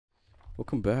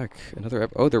Welcome back. Another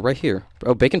oh, they're right here.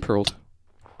 Oh, bacon pearled.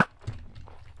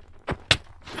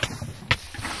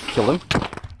 Kill him.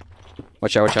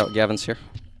 Watch out, Gavin's here.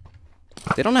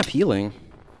 They don't have healing,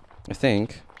 I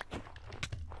think.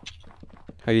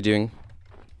 How you doing?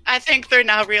 I think they're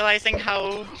now realizing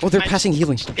how Oh, they're passing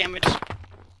healing. Damage.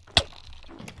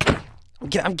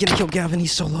 I'm gonna kill Gavin,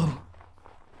 he's so low.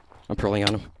 I'm pearling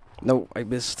on him. No, I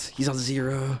missed. He's on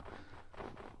 0.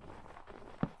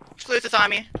 Flute is on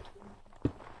me.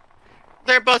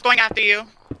 They're both going after you.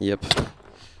 Yep.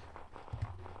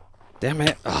 Damn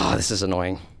it. Oh, this is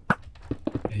annoying.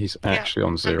 He's actually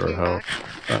on 0 health.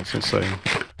 That's insane.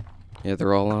 Yeah,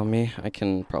 they're all on me. I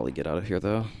can probably get out of here,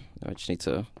 though. I just need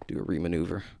to do a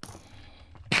remaneuver.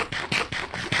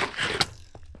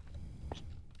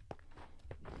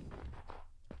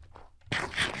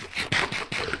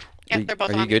 Yeah, they're both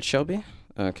on me. Are you good, Shelby?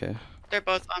 Okay. They're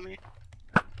both on me.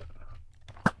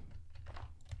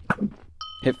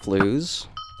 Hit flues.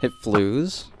 Hit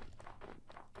flues.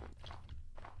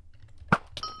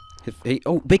 Hey,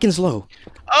 oh, bacon's low.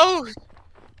 Oh!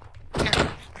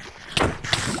 Yeah.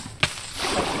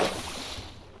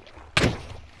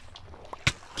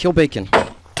 Kill bacon.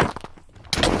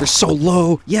 They're so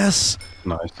low. Yes.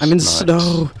 Nice. I'm in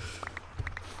snow.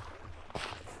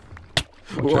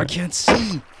 Okay. Oh, I can't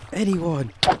see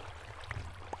anyone.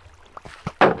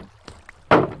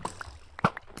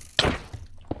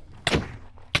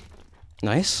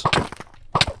 Nice.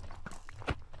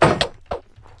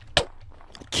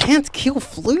 Can't kill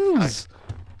flues.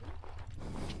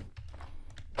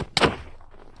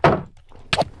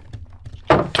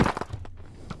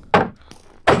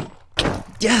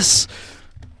 Yes.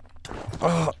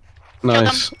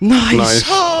 Nice. Nice.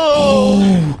 Oh!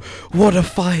 Oh, what a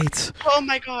fight. Oh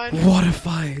my god. What a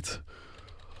fight.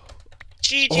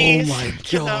 GG's. Oh my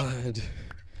to them. god.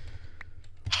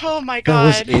 Oh my That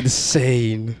god. was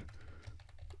insane.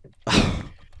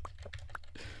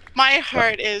 My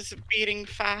heart is beating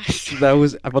fast. That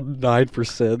was about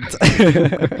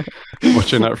 9%.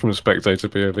 Watching that from a spectator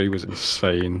POV was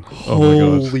insane. Oh my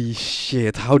god. Holy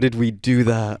shit, how did we do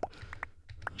that?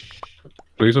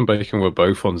 Blues and Bacon were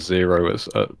both on 0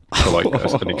 for like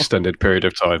an extended period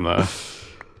of time there.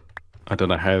 I don't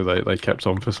know how they kept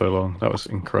on for so long. That was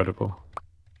incredible.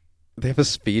 They have a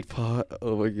speed pot.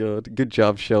 Oh my god. Good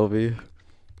job, Shelby.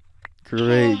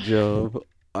 Great job.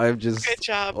 I'm just... Good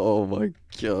job. Oh my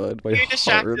god, my You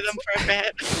distracted heart. them for a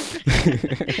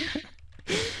bit.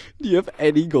 Do you have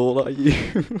any gold on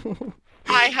you?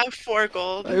 I have 4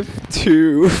 gold. I have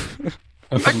 2.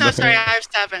 Or no, sorry, I have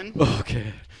 7.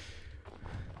 Okay.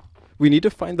 We need to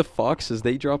find the foxes.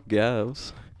 They drop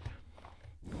gavs.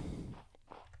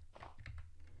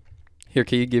 Here,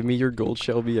 can you give me your gold,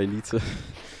 Shelby? I need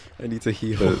to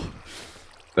heal.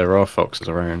 There are foxes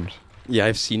around. Yeah,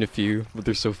 I've seen a few, but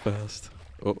they're so fast.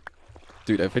 Oh,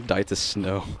 dude, I've died to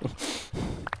snow.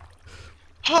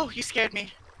 Oh, you scared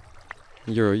me.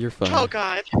 You're fine. Oh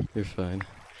god. You're fine.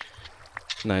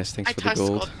 Nice, thanks I for the tossed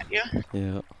gold. at you.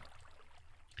 Yeah.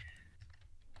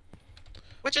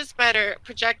 Which is better,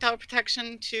 projectile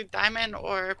protection to diamond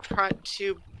or prot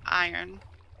to iron?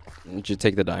 You should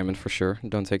take the diamond for sure.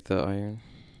 Don't take the iron.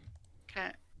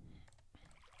 Okay.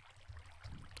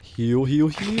 Heal, heal,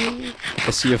 heal.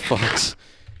 I see a fox.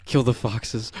 Kill the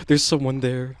foxes. There's someone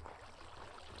there.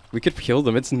 We could kill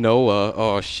them. It's Noah.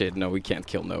 Oh shit, no, we can't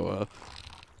kill Noah.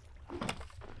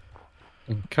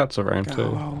 Cats around Go too.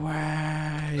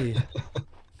 away.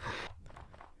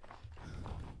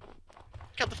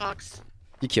 Kill the fox.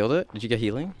 You killed it? Did you get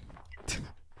healing?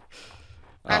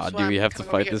 That's Do why we I'm have to coming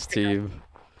over fight here this to pick up. team?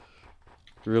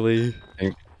 Really?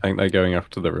 I think they're going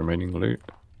after the remaining loot.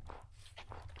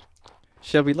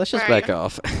 Shelby, let's just Where are back you?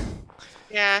 off.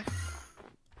 Yeah.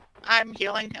 I'm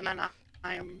healing and then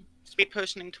I'm speed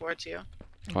potioning towards you.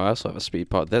 Oh, I also have a speed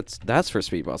pot. That's where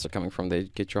speed pots are coming from. They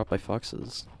get dropped by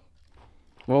foxes.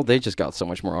 Well, they just got so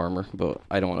much more armor, but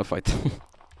I don't want to fight them.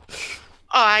 Oh,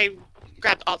 I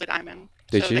grabbed all the diamond.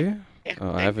 Did so you? yeah,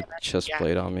 Oh, I they- have a chest yeah.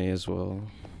 plate on me as well.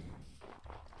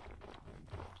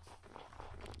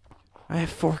 I have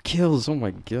 4 kills. Oh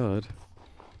my god.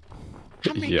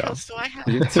 How many Yeah. kills do I have?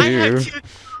 You I have too.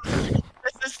 2.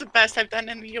 This is the best I've done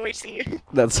in the UHC.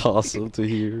 That's awesome to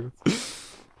hear.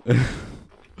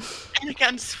 And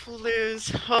against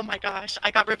flues. Oh my gosh,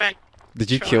 I got revenge.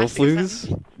 Did you Sure, kill I see them.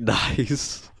 flues?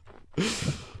 Nice.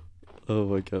 Oh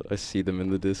my god, I see them in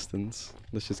the distance.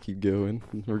 Let's just keep going.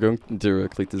 We're going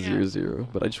directly to Yeah. 0-0,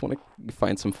 but I just want to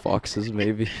find some foxes,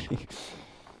 maybe.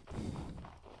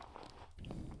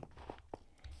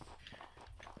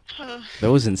 That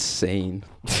was insane.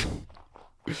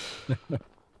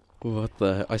 What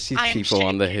the? I see I'm people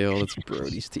on the shaking. hill. It's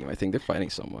Brody's team. I think they're fighting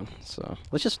someone. So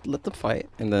let's just let them fight,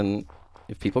 and then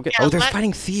if people get, Yeah, oh, they're let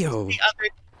fighting Theo. The other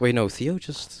Wait, no, Theo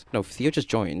just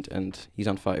joined, and he's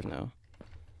on 5 now.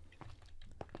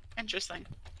 interesting.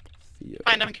 Theo,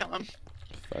 Find him and kill him.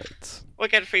 fight. We'll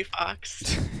get a free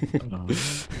fox.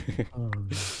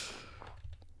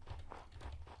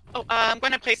 Oh, I'm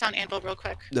gonna place on anvil real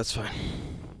quick. That's fine.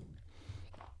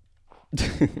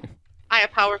 I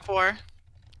have power 4.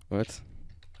 What?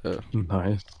 Oh.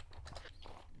 Nice.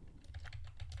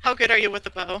 How good are you with the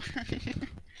bow?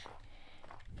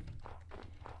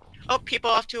 Oh, people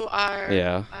off to our.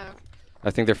 Yeah.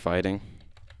 I think they're fighting.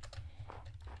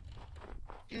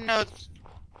 No,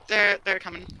 they're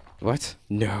coming. What?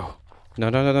 No.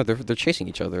 No. They're chasing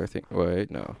each other. I think. Wait,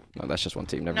 no, that's just one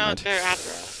team. Never No, mind. they're after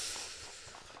us.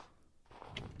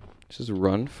 Just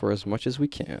run for as much as we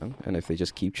can, and if they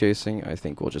just keep chasing, I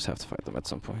think we'll just have to fight them at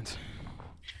some point.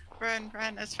 Run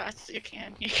as fast as you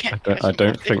can. You can't. I don't catch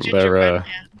them think with the they're. gingerbread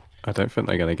man. I don't think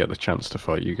they're gonna get the chance to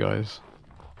fight you guys.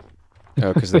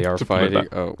 Oh, because they are To put it fighting.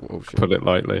 that- Oh shit. Put it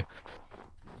lightly.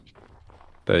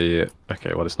 They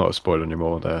okay. Well, it's not a spoiler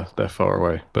anymore. They're far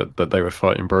away, but that they were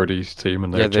fighting Brody's team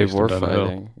and they Yeah, were they chasing were them down the hill.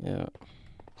 fighting. Yeah.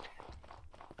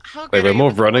 How They good were are you more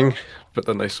with the bow? running, but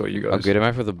then they saw you How guys. good am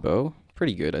I for the bow?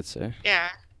 Pretty good, I'd say. Yeah.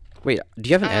 Wait, do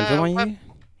you have an anvil on what- you?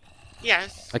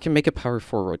 Yes. I can make a power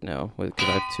 4 right now, because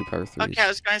I have 2 power 3s. Okay, I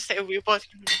was gonna say we both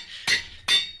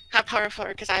have power 4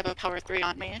 because I have a power 3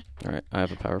 on me. Alright, I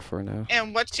have a power 4 now.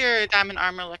 And what's your diamond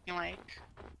armor looking like?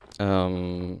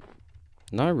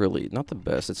 Not really, not the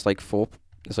best. It's like full,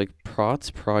 it's like prot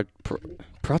 2,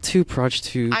 proj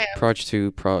 2, I have- proj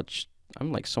 2, proj.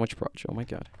 I'm like so much proj, oh my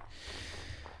god.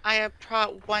 I have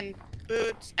prot 1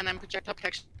 boots and then projectile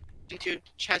protection 2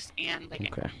 chest and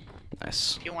legging. Okay,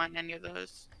 nice. If you want any of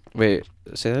those. Wait,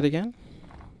 say that again?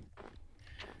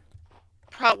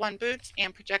 Prot 1 boots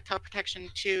and projectile protection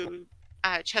 2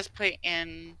 chest plate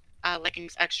and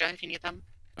leggings extra if you need them.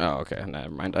 Oh, okay, never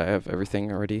mind. I have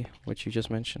everything already, what you just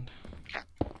mentioned.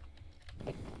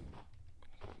 Okay.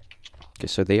 Okay,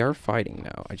 so they are fighting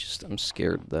now. I'm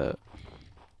scared that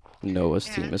Noah's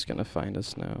Yeah. team is gonna find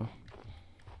us now.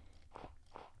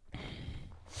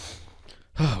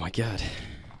 Oh my god.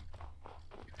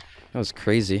 That was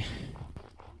crazy.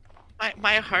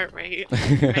 My heart rate.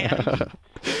 Man.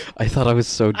 I thought I was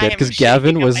so I dead am because shaking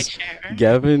Gavin in my was chair.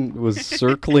 Gavin was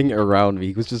circling around me.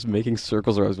 He was just making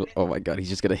circles around. Oh my god, he's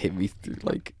just gonna hit me through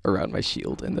like around my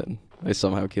shield, and then I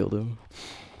somehow killed him.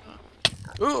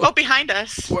 Oh, behind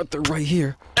us. What? They're right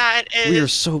here. That is. We are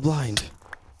so blind.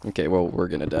 Okay, well we're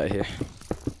gonna die here.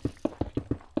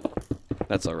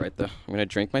 That's all right though. I'm gonna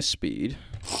drink my speed.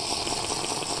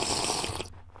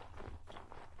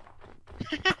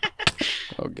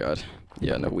 Oh god.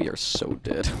 Yeah, no, we are so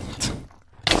dead.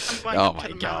 I'm going Oh up to my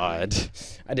the mountain. god.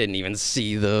 I didn't even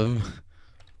see them.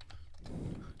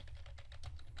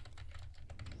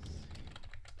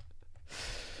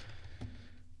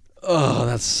 Oh,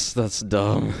 that's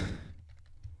dumb.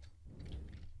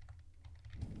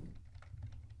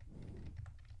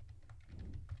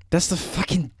 That's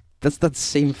that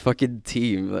same fucking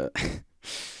team that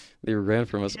they ran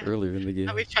from us Yeah. earlier in the game.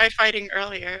 We tried fighting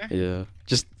earlier. Yeah.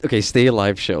 Just okay, stay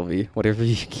alive, Shelby. Whatever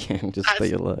you can, just stay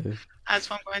As- alive. That's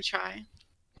what I'm going to try.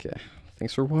 Okay.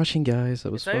 Thanks for watching, guys.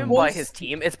 That was It's not even fun. by his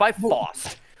team, it's by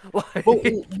Faust. Like, What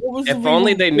was the If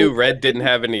only reason they for- knew Red didn't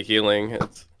have any healing.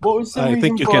 It's... What was the I reason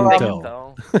think you for, can they tell. can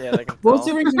tell. Yeah, they can What was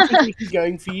the tell. reason for Nicky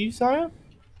going for you, Sire?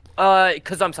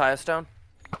 Because I'm Saya Stone.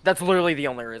 That's literally the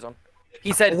only reason.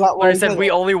 He said, Is that why literally he said said we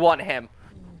it? only want him.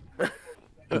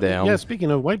 Damn. Yeah,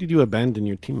 speaking of, why did you abandon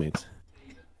your teammates?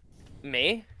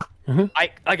 Me? Mhm.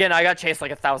 I got chased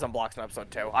like 1,000 blocks in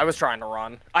episode 2. I was trying to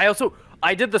run.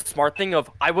 I did the smart thing of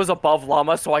I was above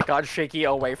Llama, so I got shaky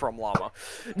away from Llama.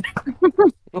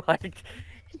 Like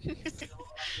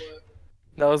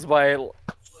that was my.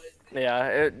 Yeah,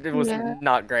 it was Yeah.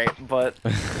 not great, but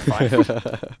fine.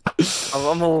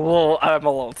 I'm a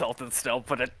little tilted still,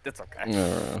 but it's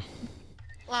okay.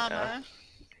 Llama,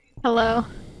 Hello.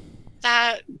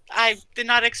 that I did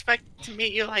not expect to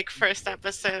meet you like first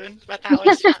episode, but that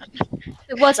was fun.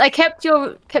 It was. I kept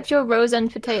your rose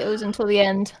and potatoes until the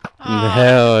end. Aw,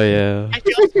 Hell yeah. I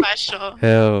feel special.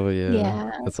 Hell yeah.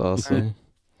 Yeah. That's awesome.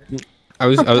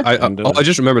 I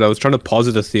just remembered I was trying to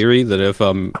posit a theory that if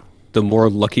the more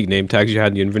lucky name tags you had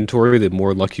in the inventory, the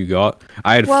more luck you got.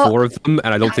 I had Well- 4 of them,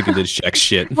 and I don't think it did jack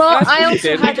shit. Well, I You also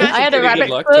did. had You I had a pretty good rabbit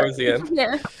luck foot. towards the end.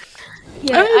 Yeah.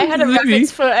 Yeah, I had a maybe.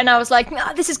 rabbit's foot, and I was like,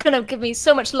 nah, this is gonna give me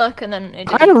so much luck, and then it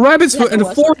I had a didn't. rabbit's foot Yeah, and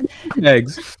it 4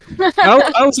 eggs.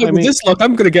 I was like, with this luck,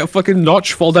 I'm gonna get fucking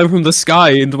notch fall down from the sky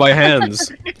into my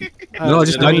hands. No, I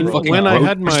just died in fucking when I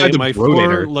had just died in my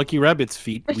Brodator. 4 lucky rabbits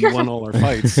feet, we won all our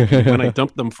fights. When I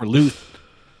dumped them for loot,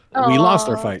 we lost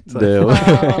our Aw. fight. So.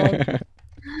 Damn.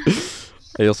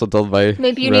 I also told my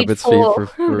Maybe you need rabbit's 4.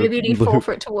 feet for Maybe you need 4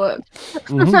 for it to work.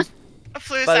 Mhm.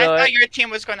 Flus, By I the way- thought your team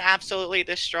was going to absolutely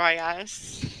destroy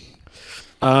us.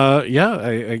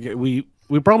 Yeah,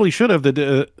 we probably should have.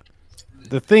 The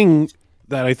thing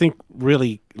that I think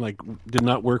really did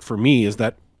not work for me is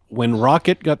that when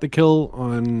Rocket got the kill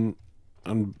on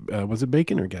was it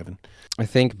Bacon or Gavin? I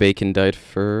think Bacon died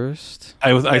first.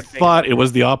 I thought it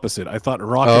was the opposite. I thought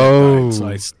Rocket died,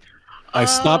 so I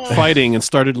stopped Oh. fighting and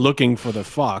started looking for the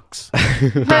fox.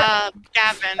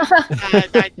 Gavin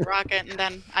died to Rocket, and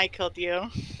then I killed you.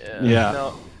 Yeah.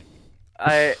 No,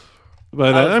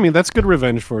 But I was- I mean, that's good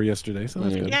revenge for yesterday, so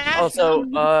that's Yeah. good. Yeah.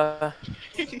 also,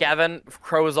 Gavin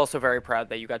Crow is also very proud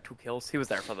that you got 2 kills. He was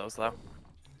there for those though.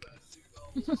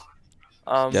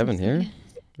 Gavin here?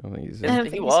 I don't think he's I don't in.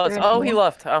 think He he's was. here Oh, he anymore.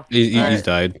 left. Oh, He's Alright.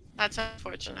 died. That's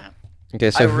unfortunate.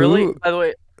 Okay, so I really, who? by the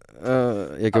way,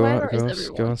 Yeah, go on, where is go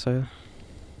everyone? on, Saya.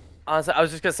 honestly, I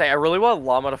was just gonna say I really want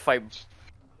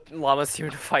Llama's team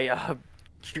to fight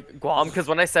Guam, because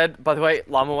when I said, by the way,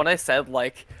 Llama, when I said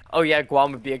like, oh yeah,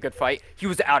 Guam would be a good fight, he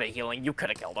was out of healing. You could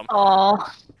have killed him.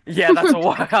 Aw. Yeah, that's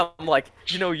why I'm like,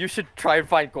 you should try and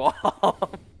find Guam.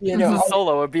 Yeah, He's no, a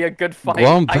solo. It'd be a good fight.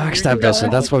 Guam I knew backstabbed you us,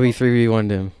 and guys- that's why we 3v1'd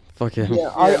him. Fuck him. yeah,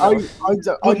 no. I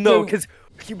Well, no, don't- because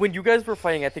when you guys were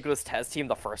fighting, I think it was Tez team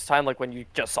the first time, like when you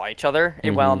just saw each other,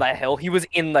 it went on that hill. He was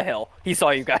in the hill. He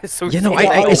saw you guys. So Yeah, no, he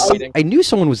was fighting. I knew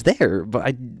someone was there, but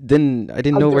I didn't know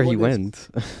don't where he want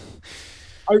went.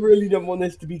 I really don't want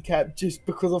this to be kept just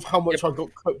because of how much I got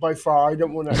cut by far. I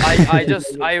don't want to.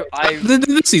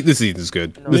 This season's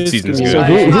good. No. This season's So So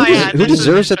good. who, Oh, yeah, who this is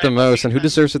deserves it the enjoyable. most, and who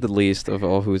deserves it the least of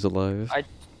all who's alive?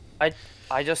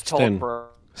 I just told Sten. bro.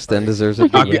 Sten deserves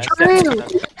it the Okay.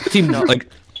 least. Team like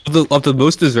of the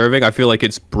most deserving, I feel like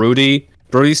it's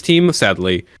Brody's team,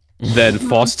 sadly, then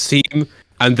Faust's team,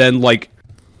 and then like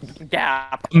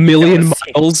Gap. a million That was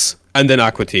sick. miles, and then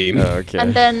Aqua team. Oh, okay.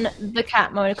 And then the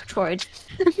cat Murgatroyd.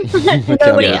 The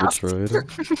Nobody cat else. destroyed.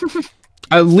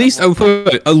 At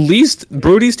least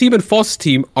Brody's team and Faust's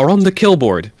team are on the kill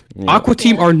board. Yeah, Aqua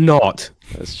team are not.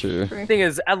 that's true. Thing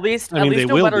is, at least I mean, they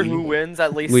no will matter be. who wins,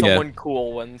 at least Well, yeah. someone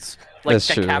cool wins. Like That's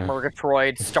the true. Cat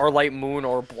Murgatroyd, Starlight Moon,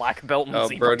 or Black Belt and Oh,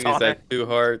 Zebra Brody's Tonic. at 2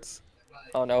 hearts.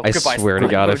 Oh no! I Goodbye, swear to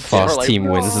Starlight God, Moon, if Faust Starlight team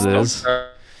Moon. wins this,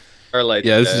 Starlight.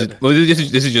 Yeah, this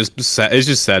is just sad. It's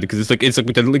just sad because it's like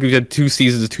we've had 2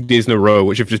 seasons, 2 days in a row,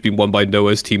 which have just been won by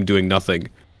Noah's team doing nothing.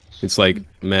 It's like,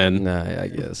 man, nah, I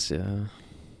guess, yeah.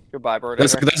 Goodbye, Brodator.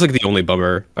 that's like the only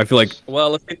bummer. I feel like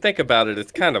Well, if you think about it,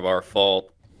 it's kind of our fault.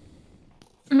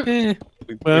 We,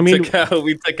 Well, I we mean, took out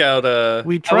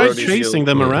we tried Brody's chasing shield.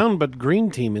 them around, but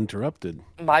Green Team interrupted.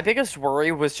 My biggest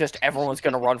worry was just everyone's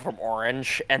gonna run from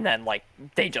Orange, and then like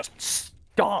they just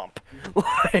stomp,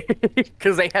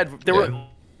 because they were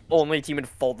only team in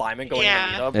full diamond going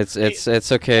Yeah. to meet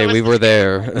It's okay. was We were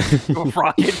there. up.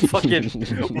 Rocket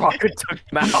took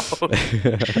him out.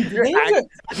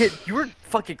 You were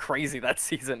fucking crazy that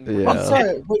season. Yeah.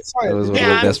 Sorry, wait, sorry. That was did one of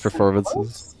they the best get full from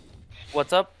performances. us?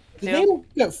 What's up? Did Theo? they all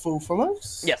get full from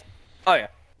us? Yes. Oh yeah.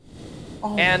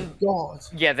 Oh And- my god.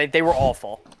 Yeah, they were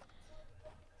awful.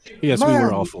 Yes, we were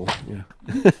Man. awful.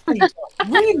 Yeah.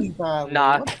 Really bad.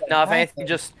 Nah, What the nah. If heck? anything,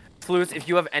 just Flus. If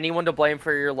you have anyone to blame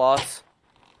for your loss,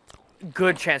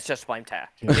 good chance just blame Tak.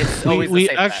 It's We, always the we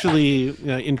safe bet. actually,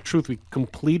 in truth, we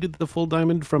completed the full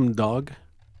diamond from Dog.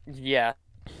 Yeah.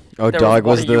 Oh, There was Dog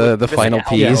one was of you the missing final out.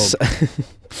 piece.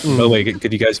 oh wait,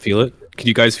 could you guys feel it? Could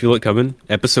you guys feel it coming?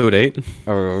 Episode 8.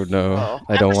 Oh no, Oh.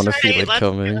 I don't want to Episode feel eight, it let's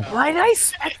coming. Why did I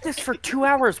spec this for 2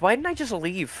 hours? Why didn't I just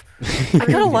leave? I could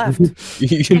have left.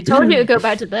 I told you to go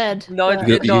back to bed. No,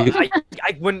 but- no,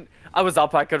 I wouldn't. I was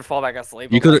up. I could fall back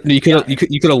asleep. You could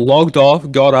have logged off,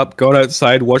 got up, gone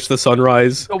outside, watched the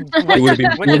sunrise. It It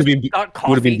would have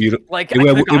been beautiful. Like It would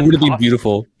have been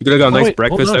beautiful. You could have got a Oh, nice wait, hold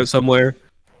breakfast on. out somewhere.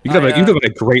 You could have a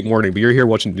great morning, but you're here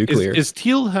watching Nuclear. Is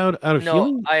Teal out of No,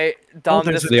 healing? Dom,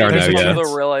 there's this a- They are made me now, come yeah. to the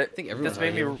reali- everyone This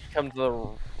made me are. come to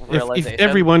the If realization.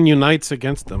 everyone unites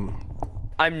against them.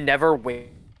 I'm never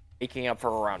waking up for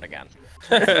a round again.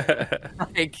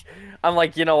 Like, I'm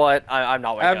like, you know what? I'm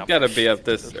not waking I've up. got to be up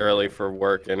this early for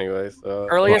work anyway, so.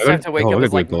 Earliest I have to wake Oh, up I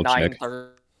is like gotta go check.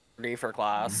 9:30 for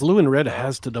class. Blue and red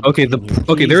has to double. Okay, team you. okay.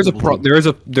 Please There's a double team.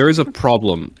 there is a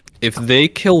problem. If they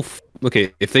kill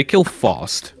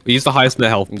Faust, he's the highest in the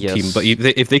health Yes. team. But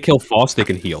if they kill Faust, they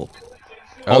can heal.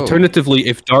 Oh. Alternatively,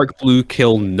 if Dark Blue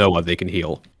kill Noah, they can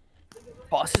heal.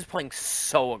 Boss is playing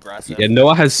so aggressive. And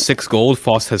Noah has 6 gold,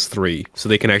 Faust has 3, so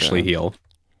they can actually heal.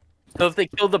 So if they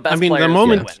kill the best I mean,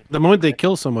 players, the moment they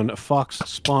kill someone, a fox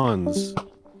spawns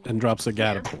and drops a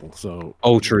gadapult. So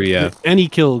Ultra, yeah. any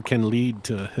kill can lead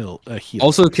to a heal.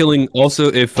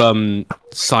 Also if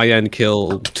Cyan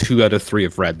kill 2 out of 3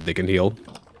 of red, they can heal.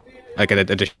 Like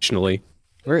additionally.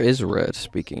 Where is red?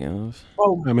 Speaking of.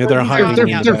 Oh, I mean, they're hiding.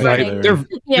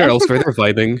 They're elsewhere. They're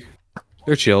vibing.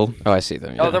 They're chill. Oh, I see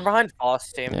them. Oh, Yeah. they're behind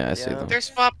Foss team. Yeah, I see them. They're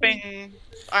swapping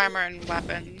armor and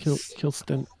weapons. Kill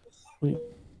Sten. Wait.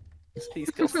 Please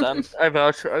kill Sten. I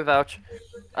vouch.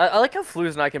 I like how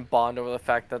Fluz and I can bond over the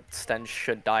fact that Sten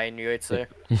should die in UHC.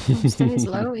 Sten is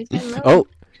low. He's getting low. Oh,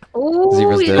 Oh,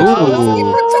 Zebra's dead.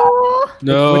 Oh. What do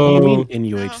you mean No. in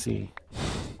UHC?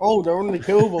 Oh, they're only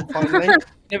killable finally.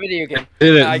 The video game.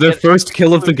 Did Yeah, I it. The get it. first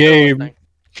kill of the Fluz, they're game.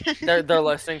 listening. They're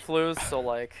listening, Fluz, so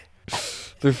like.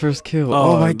 Their first kill.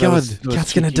 Oh, my that god, was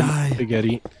Cat's gonna cheeky die.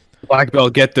 Spaghetti. Black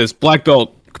belt, get this. Black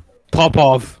belt, pop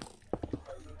off.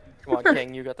 Come on,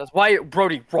 King, you got this. Why,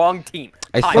 Brody? Wrong team.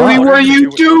 I Hi, thought- Brody, what what are you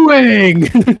doing?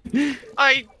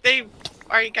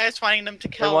 Are you guys wanting them to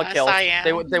They kill want kills. Cyan?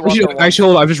 They want their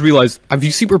Actually, I just realized. Have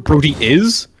you seen where Brody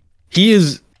is?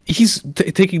 He's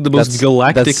taking the most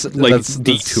galactic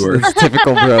detour. That's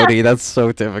typical Brody. That's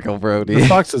so typical Brody. The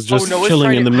fox is just Noah's chilling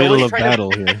trying in to- the middle Noah's of trying to-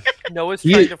 battle here. Noah's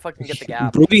trying to fucking get the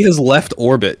gap. Brody has left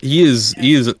orbit. He is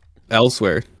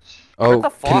elsewhere. Oh, the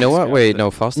fox Noah? go? Wait, no,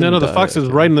 Foster. No, the fox is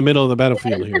right in the middle of the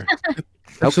battlefield here.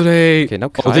 That's what they. Okay, no,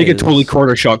 Oh, they Kai could totally is-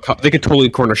 corner shot. They could totally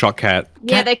corner shot Cat.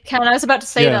 Yeah, they can. I was about to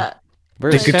say Yeah. that.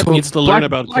 Where They is could Cat? totally needs to learn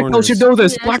about Black belt corners. should know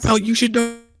this. Yes. Black belt, you should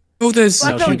know this.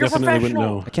 Black No, belt, she you're definitely wouldn't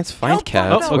professional. know. I can't find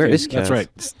Cat. Oh, Where okay, is Cat? that's right.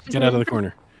 Get out of the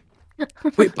corner.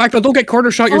 Wait, Black belt, don't get corner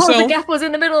shot Oh, the yourself. gap was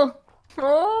in the middle.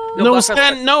 Oh. No,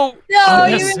 Stan, no! No, Oh,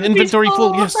 you yes, were inventory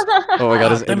full, yes. Oh my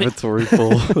god, his Damn it. inventory full.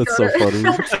 That's so funny.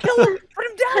 Kill him! Put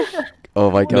him down! Oh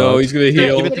my god. No, he's gonna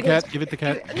heal. Give it to Cat. Give it to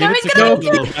Cat. Give No, it he's to gonna Cat.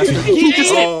 kill little bastard. He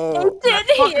just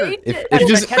If He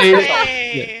just Cat- ate it.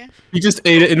 Hey. He just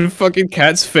ate it in fucking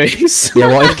Cat's face. Yeah,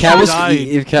 well, if Cat was, died.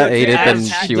 if Cat ate it, then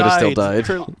Cat she would have still died.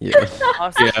 died. Yeah.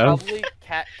 Honestly, Yeah. probably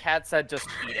Cat said just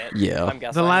eat it. Yeah. I'm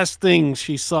guessing. The last thing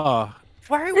she saw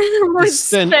Why are you... is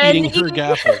Sten eating her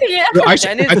gapple. Yeah. No, I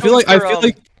Jen is feel like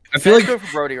going Cat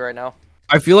for Brody right now.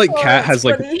 that's has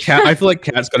like funny. Cat. I feel like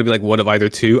Cat's gonna be like one of either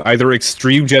two, either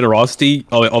extreme generosity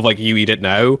of like you eat it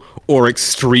now, or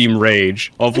extreme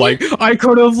rage of like I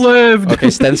could have lived. Okay,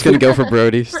 Sten's gonna go for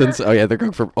Brody. Sten's. Oh yeah, they're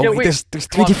going for. Oh Yeah, wait, wait. there's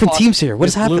Come 3 on, different Foss. teams here. What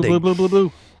is Blue, happening? blue, blue, blue,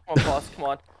 blue. Come on, boss, come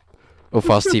on. Oh,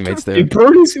 Foss teammates Hey, there.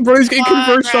 Brody's getting Come on,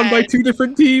 converged on by Red. 2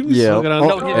 different teams. Yeah. Look at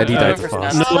Oh, him. and he No, died no, for no,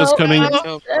 Foss. no. Noah's coming.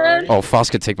 Oh, Foss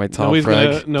could take my top Noah's frag.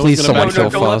 gonna- Noah's Please, gonna someone back kill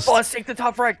up. Go, Foss. Foss, take the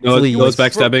top frag. Noah's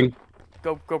backstabbing.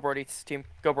 Go, Brody's team.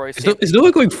 Go, Brody's team. Is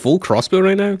Noah going full crossbow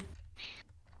right now?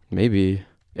 Maybe.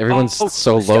 Everyone's Oh,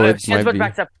 so low. It Sten's might about be. to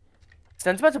backstep.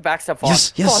 Sten's about to backstep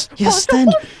Foss. Yes, Foss, Sten.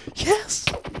 Foss, Yes.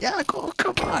 Yeah, go,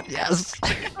 come on. Yes.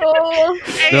 Oh.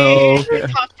 No. Hey,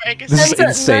 top frag is This is Sten's at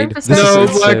insane. 9%. This No,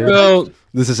 is Black insane. belt.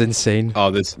 This is insane.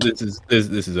 Oh, this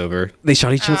is over. They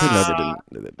shot each other. No, Ah. they didn't.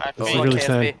 They didn't. I This is think- really KSP.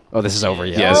 sad. Oh, this is over.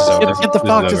 Yeah. Yeah, this is Oh. over. Get the This is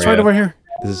fox. over, It's right yeah. over here.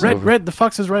 This is Red, over. red. The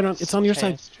fox is right on. It's on your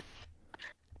side.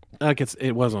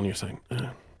 It was on your side.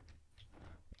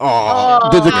 Oh,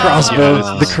 the Oh. crossbow.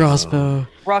 Yes. The crossbow.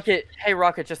 Rocket, hey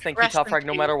Rocket, just think you Rest top in frag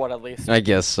no peace. matter what at least. I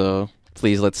guess so.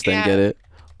 Please let Sten Yeah. get it.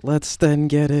 Let Sten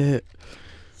get it.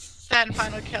 Sten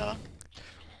final kill.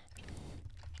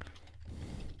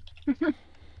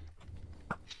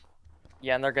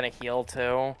 Yeah, and they're gonna heal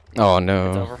too. Oh It's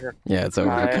no. over here. Yeah, it's over.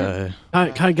 Kai.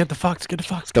 Kai. Kai, get the fox. Get the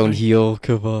fox. Don't Kai. heal.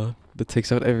 Come on. That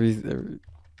takes out every.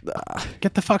 Ah.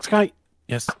 Get the fox, Kai.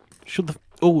 Yes. Shoot the.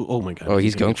 Oh my god. Oh,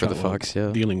 he's gonna going get for the shot while fox.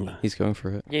 Yeah. Dealing with. He's going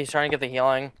for it. Yeah, he's trying to get the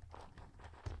healing.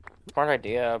 Smart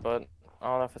idea, but I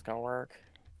don't know if it's gonna work.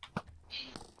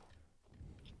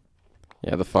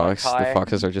 Yeah, the fox. The Kai.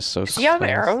 foxes are just so. Does he have fast.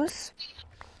 arrows?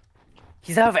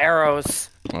 He's out of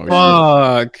arrows. Oh,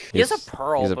 Fuck. He has He's- a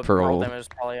pearl, he's a but pearl. pearl damage is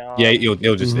probably on. Yeah, you'll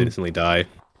just Mhm. instantly die.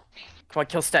 Come on,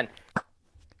 kill Sten.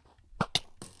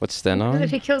 What's Sten What on? if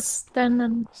he kills Sten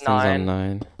and... Sten's on 9.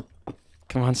 9.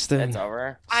 Come on, Sten. It's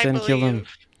over. I Sten, kill him.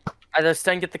 believe. Either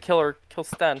Sten get the kill or kill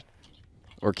Sten.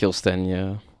 Or kill Sten,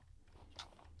 yeah.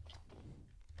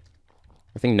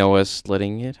 I think Noah's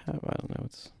letting it happen. I don't know.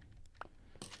 It's.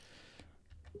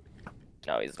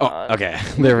 No, he's Oh, not. okay.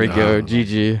 There we go. No.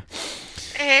 GG.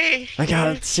 Hey. I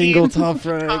got team single top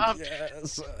frag. top.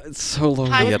 Yes. It's so long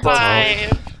to High get the top.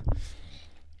 five.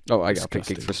 Oh, I got pick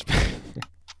Disgusting. for spam.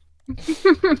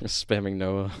 spamming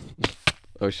Noah.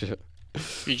 Oh shit.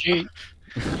 GG.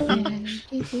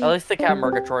 At least the Cat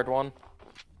Murgatroyd one.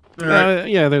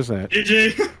 Yeah, there's that.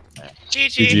 GG.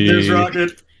 GG. GG. There's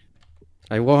Rocket.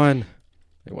 I won.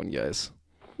 I won, guys.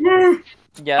 Woo.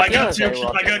 Yeah, I at the end got of the day, two.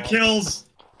 I got kills.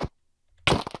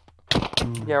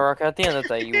 Yeah, Rock, at the end of the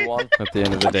day, you won. At the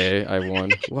end of the day, I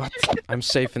won. What? I'm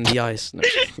safe in the ice. No.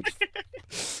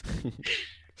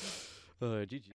 GG.